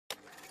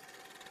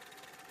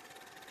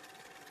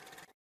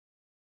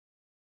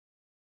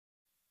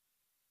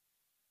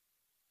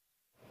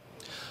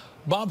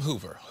Bob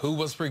Hoover, who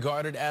was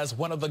regarded as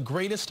one of the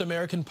greatest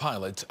American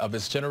pilots of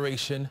his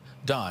generation,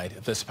 died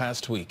this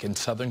past week in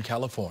Southern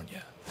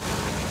California.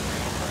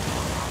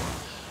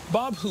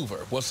 Bob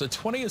Hoover was the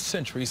 20th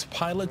century's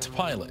pilot's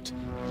pilot.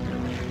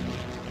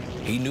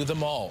 He knew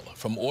them all,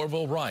 from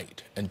Orville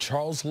Wright and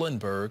Charles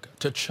Lindbergh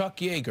to Chuck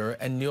Yeager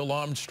and Neil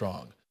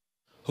Armstrong.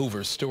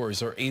 Hoover's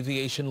stories are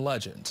aviation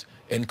legends,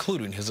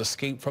 including his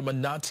escape from a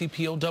Nazi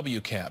POW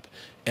camp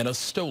in a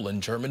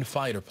stolen German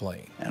fighter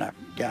plane. And I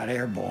got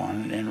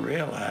airborne and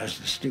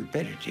realized the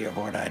stupidity of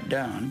what I'd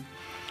done,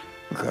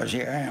 because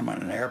here I am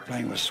on an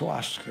airplane with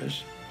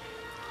swastikas,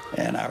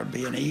 and I would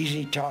be an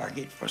easy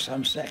target for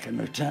some second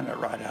lieutenant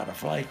right out of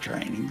flight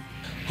training.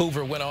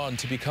 Hoover went on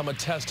to become a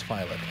test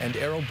pilot and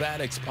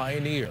aerobatics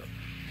pioneer.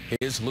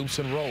 His loops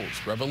and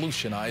rolls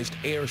revolutionized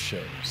air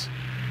shows.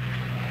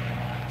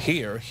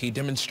 Here, he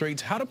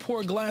demonstrates how to pour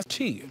a glass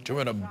tea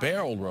during a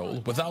barrel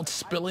roll without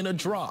spilling a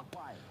drop.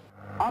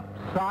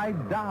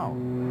 Upside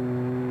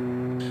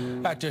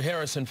down. Actor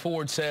Harrison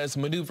Ford says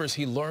maneuvers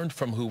he learned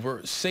from Hoover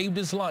saved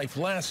his life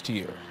last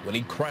year when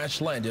he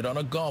crash-landed on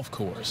a golf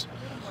course.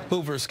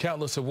 Hoover's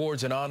countless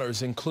awards and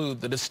honors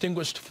include the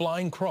Distinguished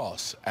Flying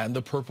Cross and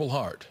the Purple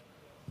Heart.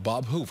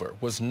 Bob Hoover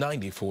was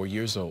 94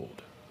 years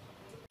old.